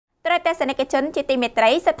ត្រូវតែសនិកជនជាទីមេត្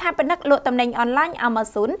រីស្ថាបនិកលក់ទំនិញអនឡាញ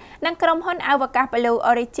Amazon និងក្រុមហ៊ុនអវកាស Blue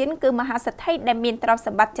Origin គឺមហាសេដ្ឋីដែលមានទ្រព្យស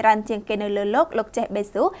ម្បត្តិច្រើនជាងគេនៅលើលោក Jeff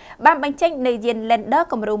Bezos បានបញ្ចេញនូវយាន Lander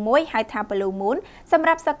គំរូមួយហៅថា Blue Moon សម្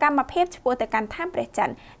រាប់សកម្មភាពឆ្ពោះទៅកាន់ឋានព្រះច័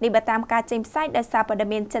ន្ទនេះបើតាមការចេញផ្សាយដោយសារព័ត៌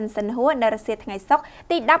មានចិនសិនហួរនៅរសៀលថ្ងៃសុក្រ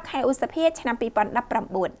ទី10ខែឧសភាឆ្នាំ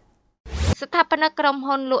2019ស្ថាបនិកក្រុម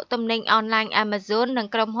ហ៊ុនលក់ទំនិញអនឡាញ Amazon និង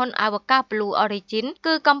ក្រុមហ៊ុនអវកាស Blue Origin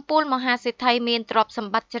គឺកំពូលមហាសេដ្ឋីមានទ្រព្យស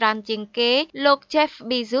ម្បត្តិច្រើនជាងគេលោក Jeff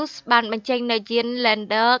Bezos បានបញ្ចេញនូវយាន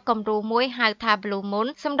Lander គំរូមួយហៅថា Blue Moon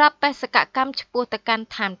សម្រាប់បេសកកម្មឆ្ពោះទៅកាន់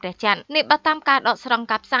ឋានព្រះច័ន្ទនេះបើតាមការដកស្រង់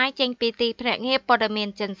ការផ្សាយចេញពីទីភ្នាក់ងារព័ត៌មាន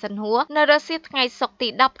ចិនសិនហួរនៅរសៀលថ្ងៃសុក្រទី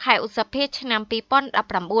10ខែឧសភាឆ្នាំ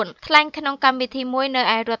2019ថ្លែងក្នុងកម្មវិធីមួយនៅ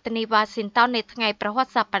ឯរដ្ឋធានី Washington នៅថ្ងៃប្រហ័ស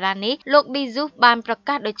សប្តាហ៍នេះលោក Bezos បានប្រ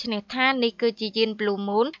កាសដូចនេះថានេះគឺជាយាន Blue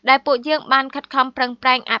Moon ដែលពួកយើងបានខិតខំប្រឹងប្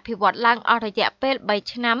រែងអភិវឌ្ឍឡើងអស់រយៈពេល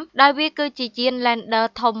3ឆ្នាំដោយវាគឺជាយាន Lander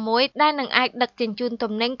ធំមួយដែលនឹងអាចដឹកជញ្ជូន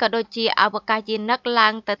ទំនិញក៏ដូចជាអវកាសយានិកឡើ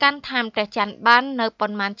ងទៅកាន់ឋានព្រះច័ន្ទបាននៅប៉ុ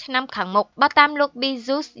ន្មានឆ្នាំខាងមុខបើតាមលោក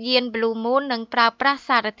Bezos យាន Blue Moon នឹងប្រើប្រាស់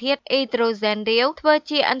សារធាតុអ៊ីដ្រូសែនរាវធ្វើ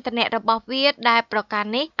ជាឥន្ធនៈរបស់វាដែលប្រការ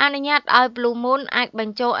នេះអនុញ្ញាតឲ្យ Blue Moon អាចប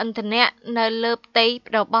ញ្ចូលឥន្ធនៈនៅលើផ្ទៃ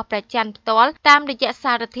របស់ព្រះច័ន្ទផ្ទាល់តាមរយៈ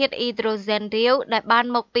សារធាតុអ៊ីដ្រូសែនរាវដែលបាន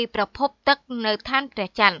មកពីប្រភពទឹកនៅឋានព្រះ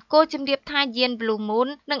ច័ន្ទគោលជំរាបថាយាន Blue Moon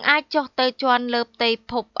នឹងអាចចុះទៅជាន់លើផ្ទៃ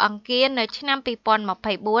ភពអង្គារនៅឆ្នាំ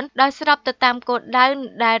2024ដោយស្របទៅតាមគោលដៅ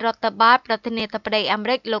ដែលរដ្ឋបាលប្រធានាធិបតីអាមេ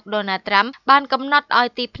រិកលោក Donald Trump បានកំណត់ឲ្យ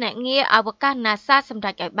ទីភ្នាក់ងារអវកាស NASA សម្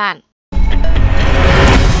រេចឲ្យបាន។